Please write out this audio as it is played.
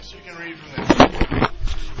read from there.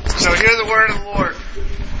 So hear the word of the Lord.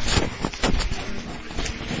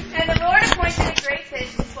 And the Lord appointed a great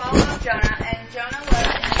fish to swallow up Jonah, and Jonah was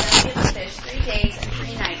in the belly of the fish 3 days and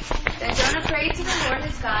 3 nights. Then Jonah prayed to the Lord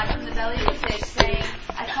his God from the belly of the fish, saying,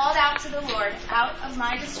 I called out to the Lord out of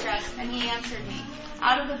my distress, and he answered me.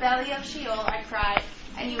 Out of the belly of Sheol I cried,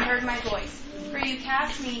 and you heard my voice. For you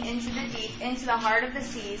cast me into the deep, into the heart of the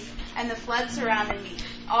seas, and the flood surrounded me.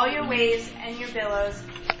 All your waves and your billows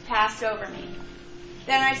passed over me.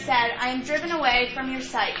 Then I said, I am driven away from your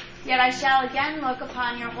sight, yet I shall again look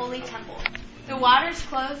upon your holy temple. The waters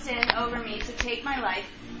closed in over me to take my life.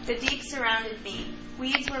 The deep surrounded me.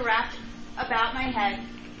 Weeds were wrapped about my head.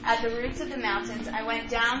 At the roots of the mountains I went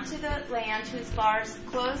down to the land whose bars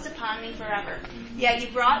closed upon me forever. Yet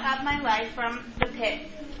you brought up my life from the pit.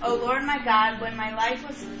 O Lord my God, when my life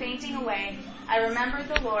was fainting away, I remembered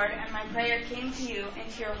the Lord, and my prayer came to you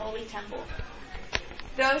into your holy temple.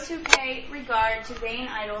 Those who pay regard to vain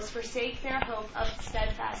idols forsake their hope of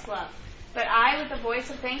steadfast love. But I, with a voice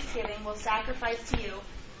of thanksgiving, will sacrifice to you.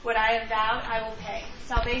 What I have vowed I will pay.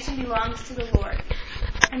 Salvation belongs to the Lord.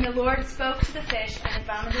 And the Lord spoke to the fish, and it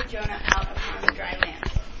vomited Jonah out upon the dry land.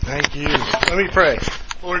 Thank you. Let me pray.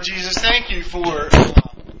 Lord Jesus, thank you for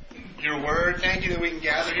your word. Thank you that we can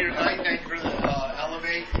gather here tonight. Thank you for the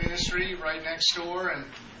Elevate ministry right next door. And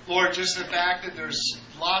Lord, just the fact that there's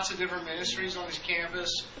lots of different ministries on this campus,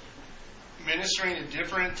 ministering to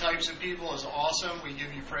different types of people is awesome. We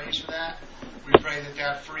give you praise for that. We pray that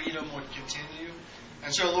that freedom would continue.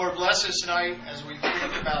 And so, Lord, bless us tonight as we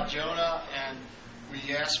think about Jonah, and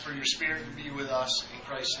we ask for your Spirit to be with us. In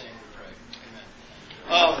Christ's name we pray.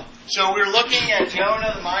 Amen. So we're looking at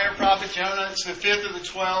Jonah, the minor prophet Jonah. It's the 5th of the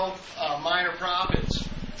 12 minor prophets.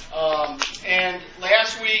 And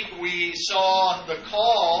last week we saw the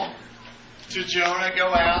call to Jonah go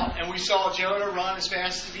out, and we saw Jonah run as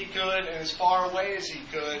fast as he could and as far away as he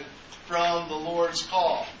could from the Lord's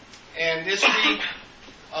call. And this week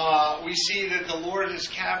we see that the Lord has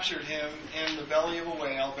captured him in the belly of a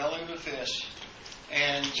whale, belly of a fish,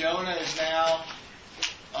 and Jonah is now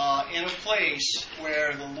in a place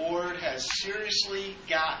where the Lord has seriously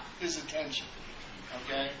got his attention.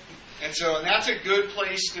 Okay? And that's a good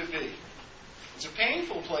place to be. It's a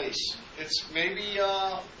painful place. It's maybe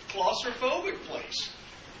a claustrophobic place.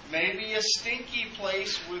 Maybe a stinky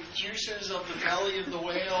place with juices of the belly of the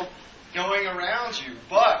whale going around you.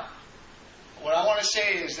 But what I want to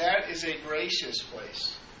say is that is a gracious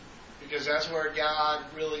place, because that's where God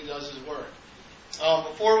really does His work.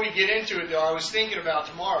 Before we get into it, though, I was thinking about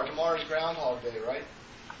tomorrow. Tomorrow's Groundhog Day, right?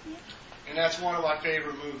 And that's one of my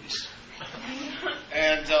favorite movies.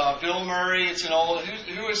 And Bill Murray, it's an old...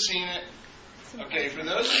 Who has seen it? Okay, for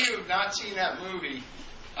those of you who have not seen that movie,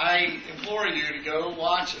 I implore you to go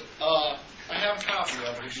watch it. I have a copy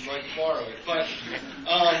of it if you'd like to borrow it. But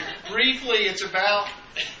briefly, it's about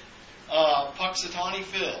Puxatawny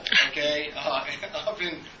Phil, okay, up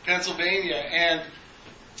in Pennsylvania. And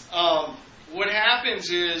what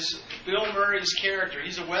happens is Bill Murray's character,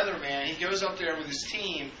 he's a weatherman. He goes up there with his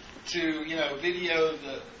team to, video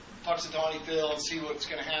the Puxatawny Phil and see what's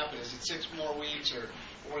going to happen. Is it 6 more weeks or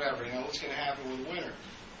whatever, what's going to happen with winter.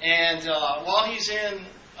 And while he's in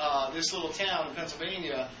this little town in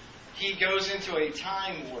Pennsylvania, he goes into a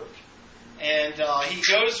time warp. And he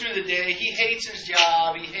goes through the day. He hates his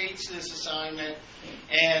job. He hates this assignment.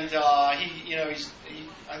 And I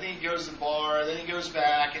think he goes to the bar. Then he goes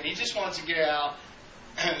back, and he just wants to get out.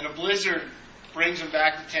 And a blizzard brings him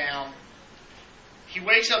back to town. He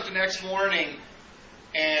wakes up the next morning,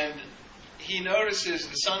 and he notices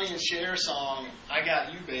the Sonny and Cher song, "I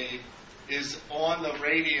Got You, Babe," is on the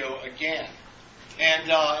radio again.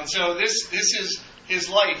 And so this is his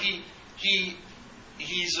life.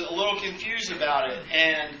 He's a little confused about it.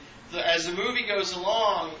 And as the movie goes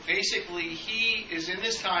along, basically he is in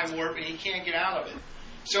this time warp and he can't get out of it.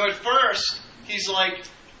 So at first, he's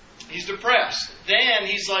depressed. Then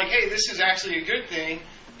he's like, hey, this is actually a good thing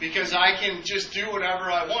because I can just do whatever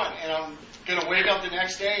I want. And I'm going to wake up the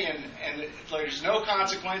next day and there's no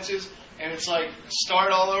consequences. And it's like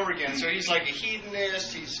start all over again. So he's like a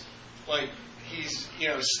hedonist. He's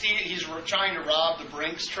trying to rob the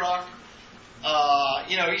Brinks truck.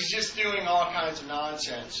 He's just doing all kinds of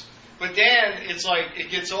nonsense. But then it's like it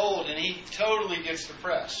gets old and he totally gets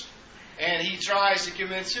depressed. And he tries to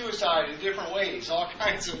commit suicide in different ways, all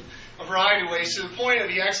kinds of a variety of ways, to the point of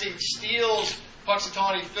he actually steals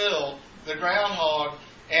Puxatawny Phil, the groundhog,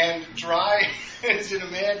 and drives in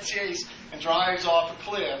a mad chase and drives off a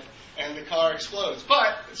cliff, and the car explodes.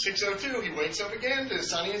 But at 6:02, he wakes up again to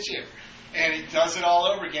Sonny and Cher. And he does it all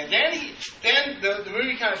over again. Then the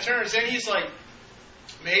movie kind of turns. Then he's like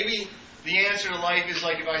maybe the answer to life is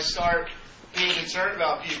like if I start being concerned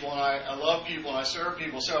about people, and I love people, and I serve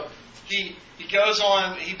people. So he goes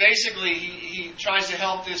on. He basically he tries to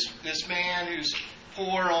help this man who's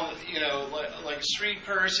poor, on like a street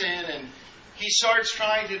person, and he starts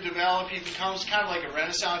trying to develop. He becomes kind of like a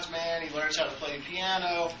Renaissance man. He learns how to play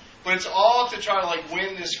piano, but it's all to try to like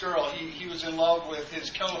win this girl. He was in love with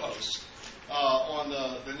his co-host on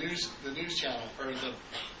the news channel, or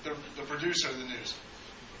the producer of the news.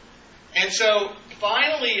 And so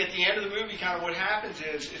finally, at the end of the movie, kind of what happens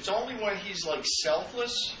is it's only when he's like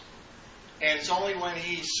selfless, and it's only when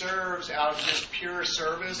he serves out of just pure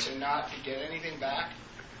service and not to get anything back,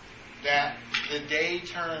 that the day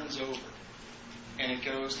turns over and it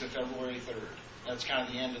goes to February 3rd. That's kind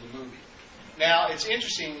of the end of the movie. Now, it's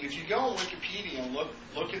interesting, if you go on Wikipedia and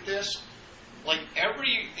look at this, like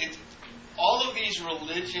all of these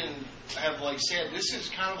religions have like said this is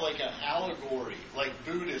kind of like an allegory, like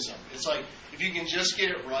Buddhism. It's like if you can just get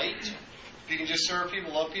it right, if you can just serve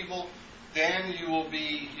people, love people, then you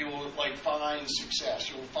will like find success.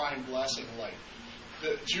 You will find blessing in life.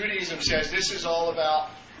 Judaism says this is all about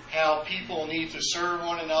how people need to serve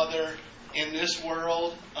one another in this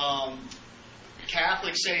world.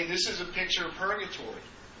 Catholics say this is a picture of purgatory.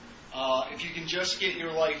 If you can just get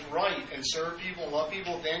your life right and serve people and love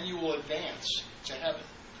people, then you will advance to heaven.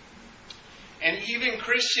 And even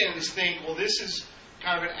Christians think, well, this is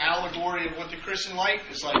kind of an allegory of what the Christian life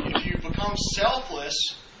is like. If you become selfless,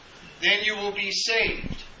 then you will be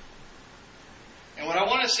saved. And what I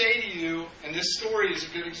want to say to you, and this story is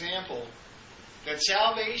a good example, that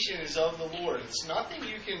salvation is of the Lord. It's nothing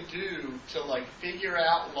you can do to like figure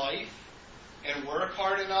out life and work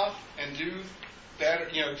hard enough and do better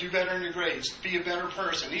in your grades, be a better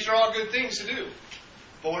person. These are all good things to do.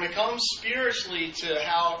 But when it comes spiritually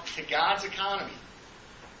to God's economy,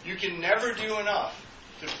 you can never do enough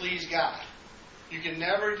to please God. You can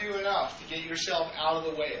never do enough to get yourself out of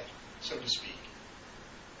the whale, so to speak.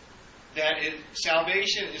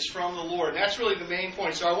 Salvation is from the Lord. And that's really the main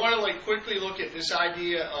point. So I want to quickly look at this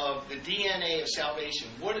idea of the DNA of salvation.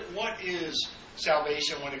 What is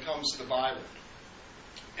salvation when it comes to the Bible?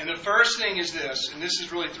 And the first thing is this, and this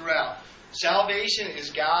is really throughout. Salvation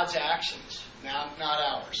is God's actions, not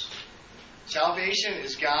ours. Salvation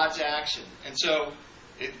is God's action. And so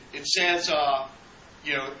it says,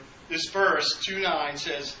 this verse, 2:9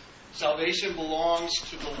 says, salvation belongs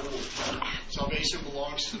to the Lord. Salvation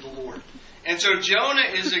belongs to the Lord. And so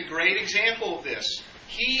Jonah is a great example of this.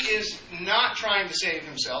 He is not trying to save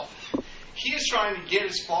himself. He is trying to get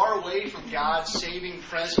as far away from God's saving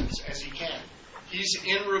presence as he can. He's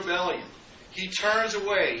in rebellion. He turns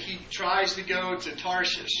away. He tries to go to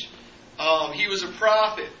Tarshish. He was a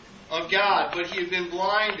prophet of God, but he had been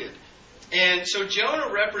blinded. And so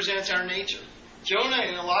Jonah represents our nature. Jonah,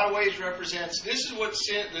 in a lot of ways, represents, this is what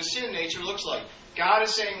the sin nature looks like. God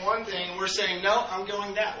is saying one thing, and we're saying, no, I'm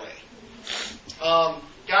going that way.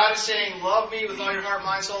 God is saying, love me with all your heart,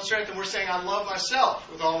 mind, soul, and strength, and we're saying, I love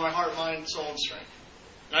myself with all my heart, mind, soul, and strength.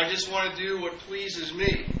 And I just want to do what pleases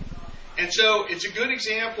me. And so it's a good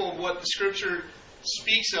example of what the Scripture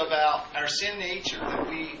speaks about our sin nature, that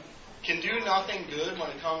we can do nothing good when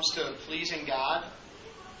it comes to pleasing God.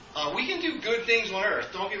 We can do good things on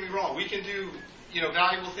earth, don't get me wrong. We can do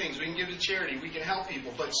valuable things. We can give to charity. We can help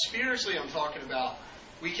people. But spiritually, I'm talking about,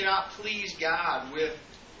 we cannot please God with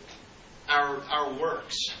our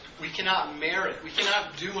works. We cannot merit. We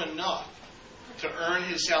cannot do enough to earn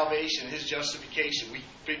His salvation, His justification.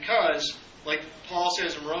 Because, like Paul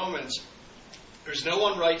says in Romans, there's no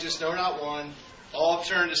one righteous, no, not one. All have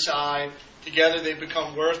turned aside. Together they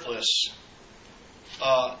become worthless.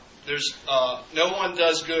 There's no one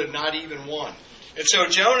does good, not even one. And so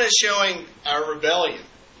Jonah is showing our rebellion.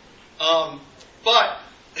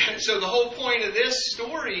 So the whole point of this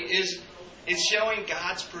story is it's showing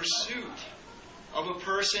God's pursuit of a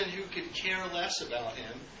person who could care less about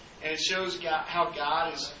him. And it shows how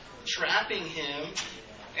God is trapping him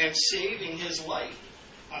and saving his life.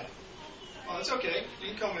 Oh, that's okay.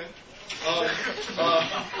 You can come in.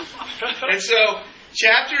 And so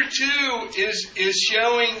chapter 2 is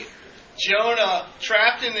showing Jonah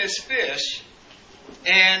trapped in this fish,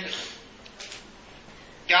 and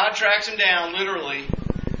God tracks him down, literally,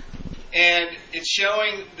 and it's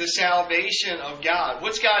showing the salvation of God.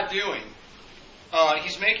 What's God doing?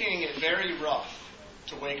 He's making it very rough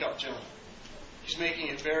to wake up Jonah. He's making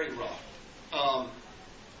it very rough.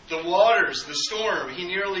 The waters, the storm, he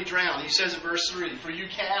nearly drowned. He says in verse 3, "For you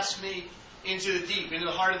cast me into the deep, into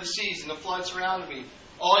the heart of the seas, and the flood surrounded me.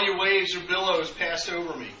 All your waves or billows passed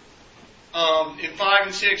over me." In 5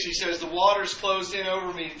 and 6, he says, "The waters closed in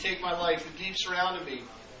over me to take my life. The deep surrounded me.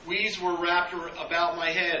 weeds were wrapped about my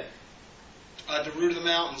head at the root of the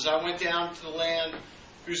mountains. I went down to the land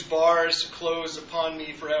whose bars closed upon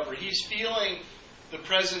me forever. He's feeling the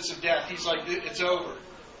presence of death. He's like, it's over.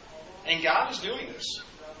 And God is doing this.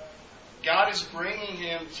 God is bringing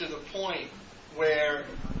him to the point where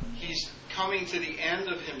he's coming to the end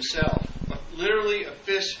of himself. Literally, a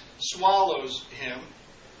fish swallows him.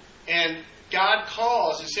 And God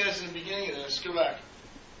calls, it says in the beginning of this, go back.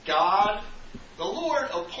 God, the Lord,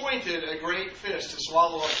 appointed a great fish to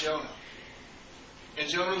swallow up Jonah. And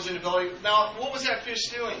Jonah was in the belly. Now, what was that fish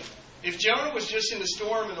doing? If Jonah was just in the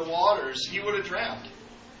storm in the waters, he would have drowned.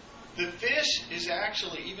 The fish is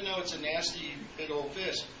actually, even though it's a nasty, big old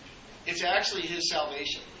fish, it's actually his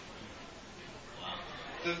salvation.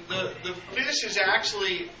 The fish is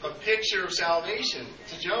actually a picture of salvation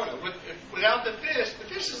to Jonah. Without the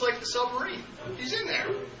fish is like the submarine. He's in there.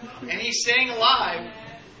 And he's staying alive,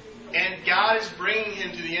 and God is bringing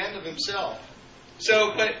him to the end of himself.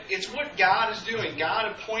 So, but it's what God is doing.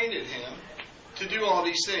 God appointed him to do all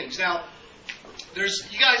these things. Now,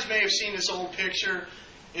 you guys may have seen this old picture.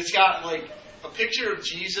 It's got like a picture of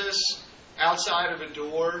Jesus outside of a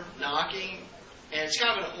door knocking. And it's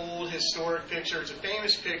kind of an old historic picture. It's a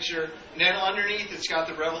famous picture. And then underneath it's got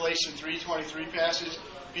the Revelation 3:23 passage.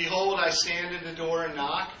 Behold, I stand at the door and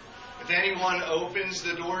knock. If anyone opens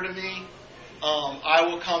the door to me, I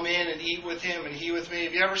will come in and eat with him and he with me.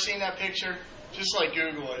 Have you ever seen that picture? Just like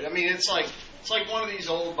Google it. I mean, it's like one of these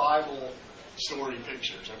old Bible story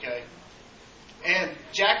pictures, okay? And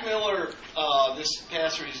Jack Miller, this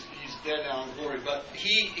pastor, he's dead now in glory, but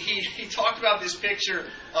he talked about this picture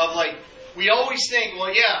of like, we always think,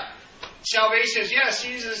 well, yeah, salvation is, yes,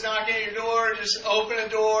 Jesus is knocking at your door, just open a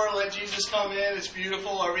door, let Jesus come in, it's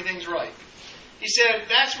beautiful, everything's right. He said,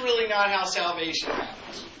 that's really not how salvation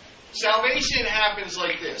happens. Salvation happens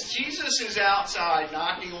like this. Jesus is outside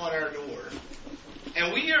knocking on our door.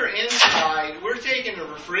 And we are inside. We're taking the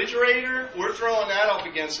refrigerator. We're throwing that up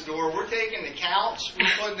against the door. We're taking the couch. We're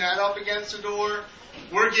putting that up against the door.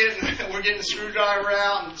 We're getting the screwdriver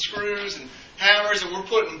out and screws and hammers, and we're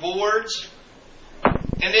putting boards.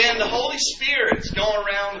 And then the Holy Spirit's going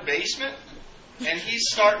around the basement, and he's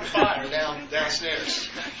starting fire downstairs.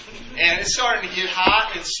 And it's starting to get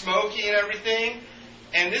hot and smoky and everything.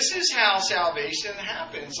 And this is how salvation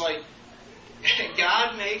happens. Like,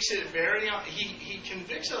 God makes it very, He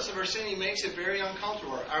convicts us of our sin. He makes it very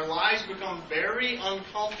uncomfortable. Our lives become very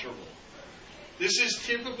uncomfortable. This is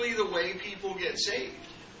typically the way people get saved.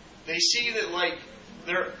 They see that, like,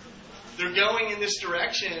 they're going in this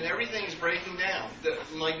direction and everything is breaking down.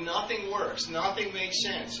 Like, nothing works. Nothing makes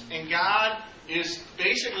sense. And God is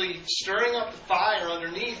basically stirring up the fire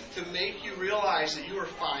underneath to make you realize that you are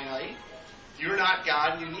finite. You're not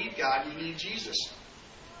God. You need God. You need Jesus.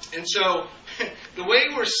 And so, the way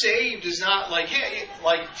we're saved is not like, hey,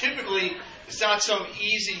 like typically, it's not some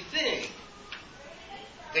easy thing.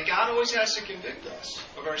 That God always has to convict us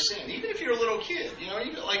of our sin. Even if you're a little kid,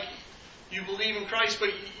 even like you believe in Christ, but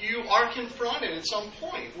you are confronted at some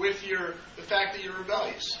point with the fact that you're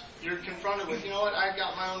rebellious. You're confronted with, you know what, I've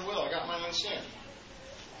got my own will, I got my own sin.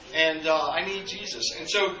 And I need Jesus. And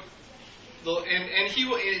so, if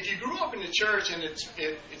you grew up in the church and it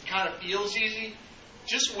kind of feels easy,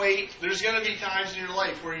 just wait. There's going to be times in your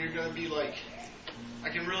life where you're going to be like, I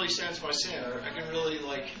can really sense my sin, or I can really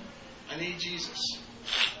I need Jesus.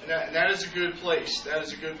 And that is a good place. That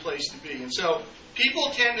is a good place to be. And so people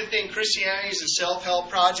tend to think Christianity is a self-help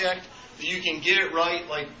project, that you can get it right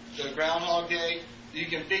like the Groundhog Day, that you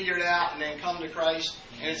can figure it out and then come to Christ.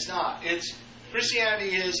 And it's not.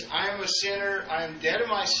 Christianity is, I am a sinner, I am dead in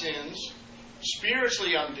my sins,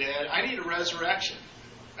 spiritually I'm dead, I need a resurrection.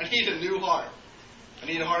 I need a new heart. I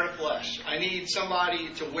need a heart of flesh. I need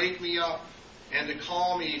somebody to wake me up and to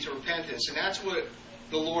call me to repentance. And that's what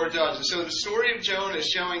the Lord does. And so the story of Jonah is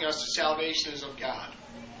showing us that salvation is of God,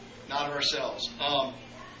 not of ourselves.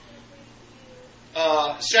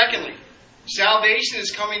 Secondly, salvation is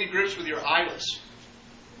coming to grips with your idols.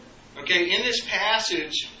 Okay, in this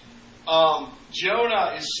passage,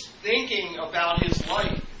 Jonah is thinking about his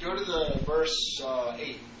life. Go to the verse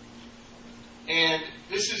 8. And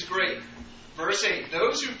this is great. Verse 8,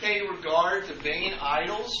 those who pay regard to vain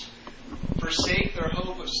idols forsake their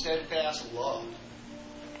hope of steadfast love.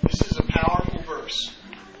 This is a powerful verse.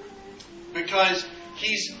 Because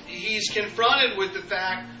he's confronted with the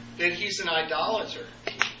fact that he's an idolater.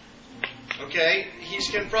 Okay? He's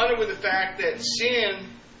confronted with the fact that sin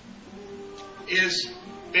is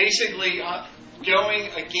basically going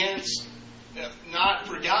against, not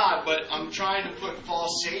for God, but I'm trying to put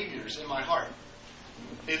false saviors in my heart.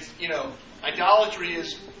 It's, idolatry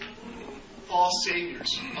is false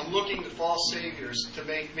saviors. I'm looking to false saviors to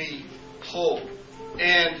make me whole.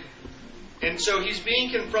 And so he's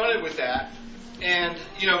being confronted with that. And,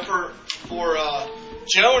 for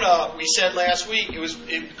Jonah, we said last week,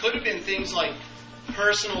 it could have been things like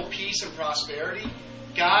personal peace and prosperity.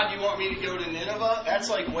 God, you want me to go to Nineveh? That's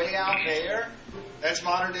like way out there. That's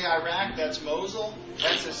modern day Iraq. That's Mosul.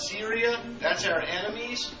 That's Assyria. That's our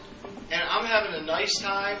enemies. And I'm having a nice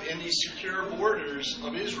time in these secure borders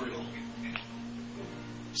of Israel.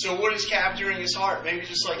 So what is capturing his heart? Maybe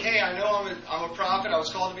just like, hey, I know I'm a prophet. I was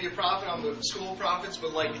called to be a prophet. I'm the school of prophets.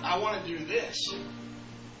 But I want to do this.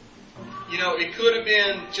 It could have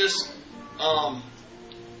been just,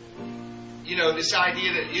 this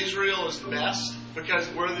idea that Israel is the best because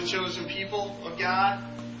we're the chosen people of God.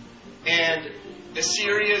 And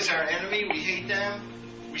Assyria is our enemy. We hate them.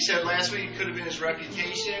 We said last week it could have been his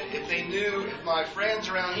reputation. If my friends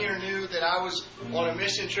around here knew that I was on a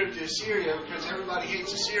mission trip to Assyria because everybody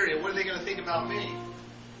hates Assyria, what are they going to think about me?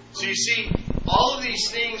 So you see, all of these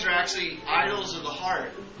things are actually idols of the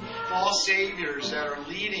heart. False saviors that are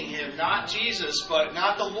leading him. Not Jesus, but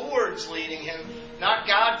not the Lord's leading him. Not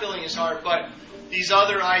God filling his heart, but these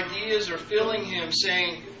other ideas are filling him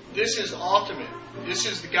saying, this is ultimate. This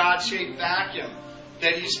is the God-shaped vacuum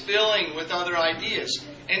that he's filling with other ideas.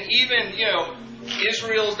 And even,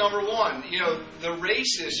 Israel's number one, the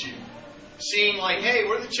race issue. Seeing hey,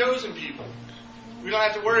 we're the chosen people. We don't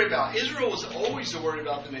have to worry about it. Israel was always to worry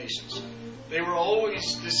about the nations. They were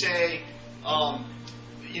always to say,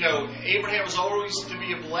 Abraham was always to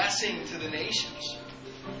be a blessing to the nations.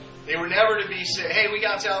 They were never to be say, hey, we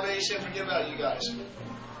got salvation, forget about you guys.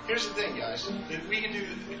 Here's the thing, guys. The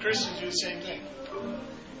Christians do the same thing.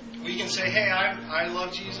 We can say, hey, I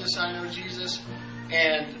love Jesus, I know Jesus,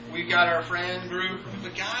 and we've got our friend group,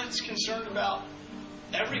 but God's concerned about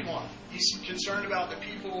everyone. He's concerned about the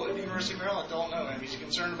people at the University of Maryland that don't know Him. He's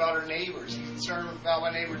concerned about our neighbors. He's concerned about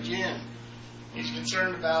my neighbor Jim. He's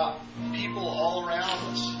concerned about people all around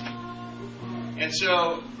us. And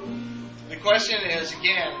so the question is,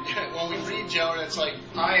 again, when we read Jonah, it's like,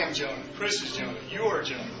 I am Jonah, Chris is Jonah, you are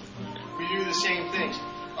Jonah. We do the same things.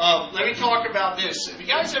 Let me talk about this. Have you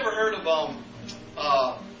guys ever heard of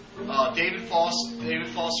David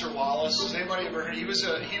Foster Wallace? Has anybody ever heard? He was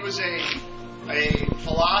a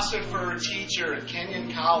philosopher teacher at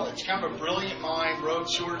Kenyon College. Kind of a brilliant mind. Wrote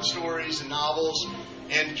short stories and novels,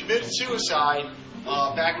 and committed suicide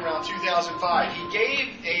back around 2005. He gave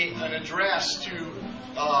an address to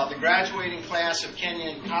the graduating class of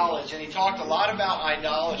Kenyon College, and he talked a lot about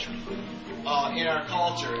idolatry in our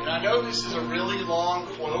culture. And I know this is a really long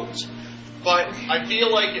quote, but I feel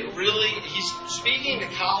like he's speaking to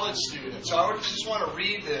college students. So I just want to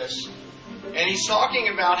read this. And he's talking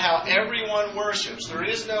about how everyone worships. There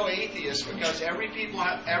is no atheist because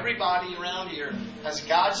everybody around here has a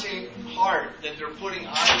God-shaped heart that they're putting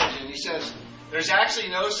idols in. He says, there's actually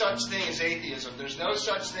no such thing as atheism. There's no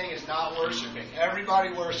such thing as not worshiping. Everybody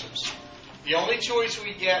worships. The only choice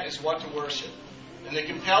we get is what to worship. And the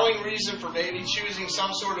compelling reason for maybe choosing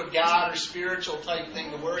some sort of God or spiritual type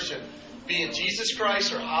thing to worship, be it Jesus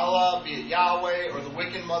Christ or Allah, be it Yahweh or the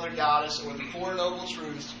wicked mother goddess or the Four Noble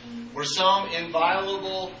Truths, or some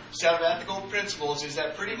inviolable set of ethical principles, is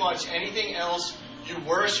that pretty much anything else you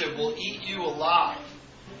worship will eat you alive.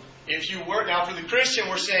 Now for the Christian,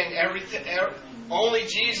 we're saying only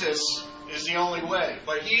Jesus is the only way.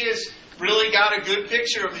 But he has really got a good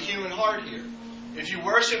picture of the human heart here. If you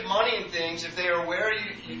worship money and things, if they are where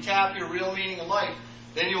you tap your real meaning in life,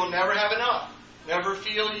 then you will never have enough. Never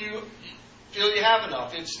feel you have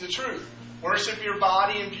enough. It's the truth. Worship your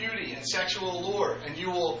body and beauty and sexual allure, and you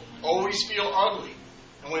will always feel ugly.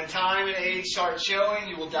 And when time and age start showing,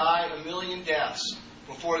 you will die a million deaths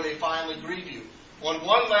before they finally grieve you. On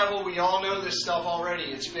one level, we all know this stuff already.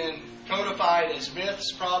 It's been codified as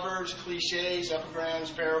myths, proverbs, cliches,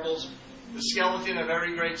 epigrams, parables, the skeleton of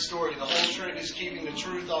every great story. The whole trick is keeping the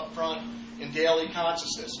truth up front in daily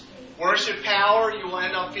consciousness. Worship power, you will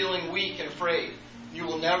end up feeling weak and afraid. You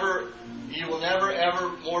will never ever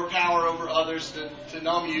more power over others to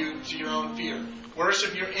numb you to your own fear.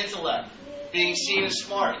 Worship your intellect, being seen as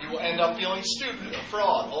smart. You will end up feeling stupid, a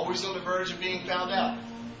fraud, always on the verge of being found out.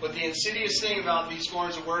 But the insidious thing about these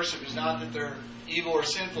forms of worship is not that they're evil or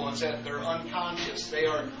sinful, it's that they're unconscious. They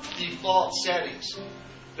are default settings.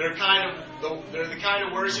 They're the kind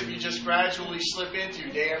of worship you just gradually slip into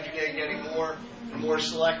day after day, getting more and more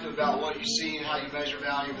selective about what you see and how you measure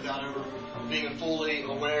value without ever being fully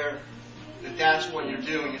aware that that's what you're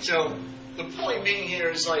doing. And so the point being here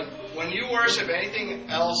is when you worship anything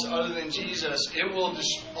else other than Jesus, it will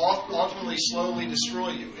ultimately slowly destroy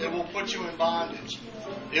you. It will put you in bondage.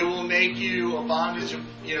 It will make you a bondage of,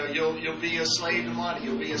 you'll be a slave to money.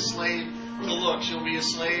 You'll be a slave to looks. You'll be a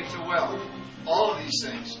slave to wealth. All of these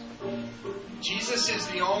things. Jesus is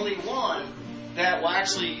the only one that will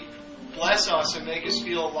actually bless us and make us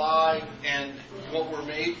feel alive and what we're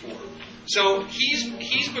made for. So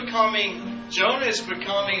Jonah is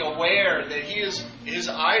becoming aware that his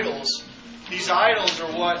idols, these idols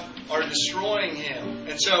are what are destroying him.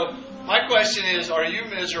 And so my question is, are you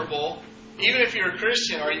miserable? Even if you're a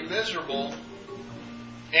Christian, are you miserable?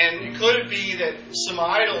 And could it be that some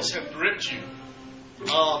idols have gripped you?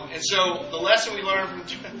 And so the lesson we learn from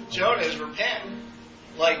Jonah is repent.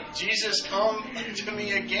 Like, Jesus, come to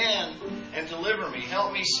me again and deliver me.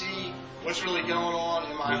 Help me see what's really going on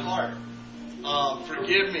in my heart.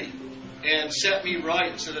 Forgive me and set me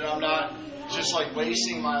right so that I'm not just like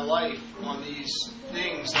wasting my life on these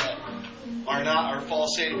things that are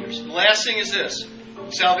false saviors. The last thing is this.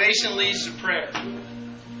 Salvation leads to prayer.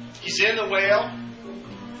 He's in the whale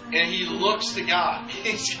and he looks to God.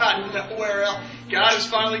 He's got nowhere else. God has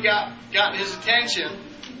finally gotten his attention,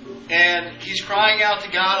 and he's crying out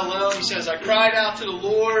to God alone. He says, I cried out to the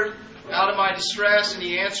Lord out of my distress, and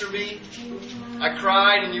he answered me. I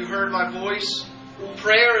cried, and you heard my voice.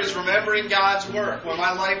 Prayer is remembering God's work. When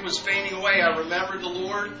my life was fading away, I remembered the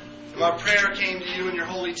Lord, and my prayer came to you in your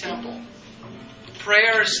holy temple.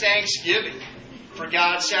 Prayer is thanksgiving for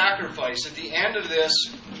God's sacrifice. At the end of this,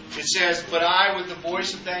 it says, but I, with the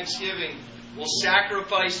voice of thanksgiving, will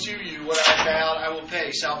sacrifice to you what I vowed I will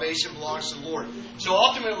pay. Salvation belongs to the Lord. So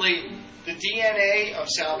ultimately, the DNA of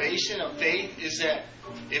salvation, of faith, is that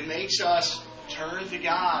it makes us turn to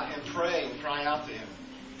God and pray and cry out to Him.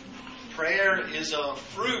 Prayer is a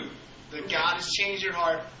fruit that God has changed your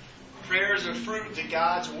heart. Prayer is a fruit that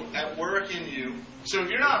God's at work in you. So if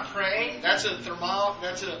you're not praying, that's a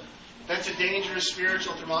dangerous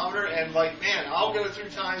spiritual thermometer. And I'll go through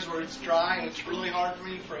times where it's dry and it's really hard for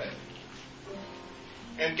me to pray.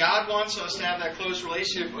 And God wants us to have that close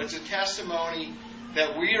relationship. It's a testimony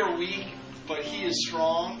that we are weak, but He is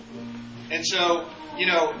strong. And so,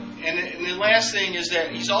 and the last thing is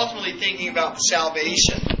that He's ultimately thinking about the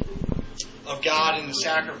salvation of God in the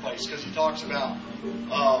sacrifice, because He talks about,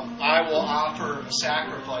 I will offer a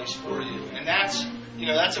sacrifice for you. And that's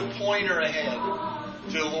a pointer ahead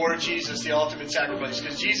to the Lord Jesus, the ultimate sacrifice.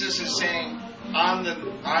 Because Jesus is saying, I'm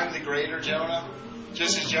the greater Jonah.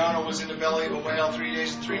 Just as Jonah was in the belly of a whale 3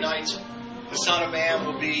 days and 3 nights, the Son of Man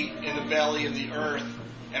will be in the belly of the earth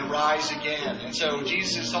and rise again. And so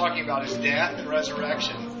Jesus is talking about His death and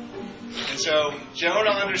resurrection. And so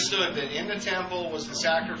Jonah understood that in the temple was the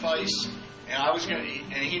sacrifice,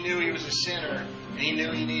 and he knew he was a sinner, and he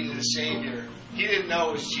knew he needed a Savior. He didn't know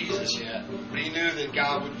it was Jesus yet, but he knew that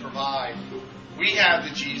God would provide. We have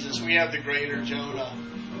the Jesus, we have the greater Jonah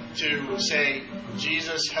to say,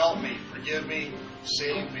 Jesus, help me, forgive me,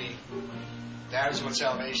 save me. That is what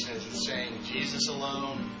salvation is. It's saying Jesus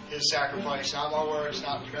alone, His sacrifice, not my works,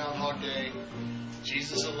 not Groundhog Day.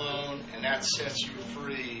 Jesus alone, and that sets you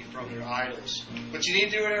free from your idols. But you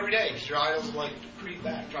need to do it every day, because your idols will creep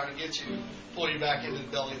back, trying to get you, pull you back into the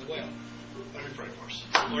belly of the whale. Let me pray for us.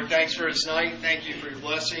 Lord, thanks for this night. Thank you for your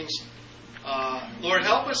blessings. Lord,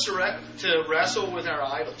 help us to wrestle with our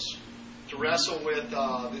idols. To wrestle with,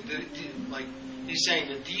 He's saying,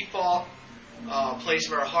 the default place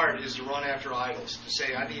of our heart is to run after idols. To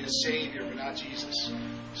say, I need a Savior, but not Jesus.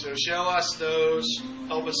 So show us those.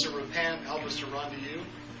 Help us to repent. Help us to run to you.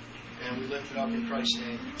 And we lift it up in Christ's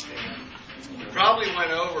name. Amen. We probably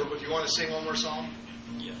went over, but do you want to sing one more song?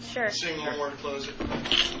 Yes. Sure. Sing one more to close it.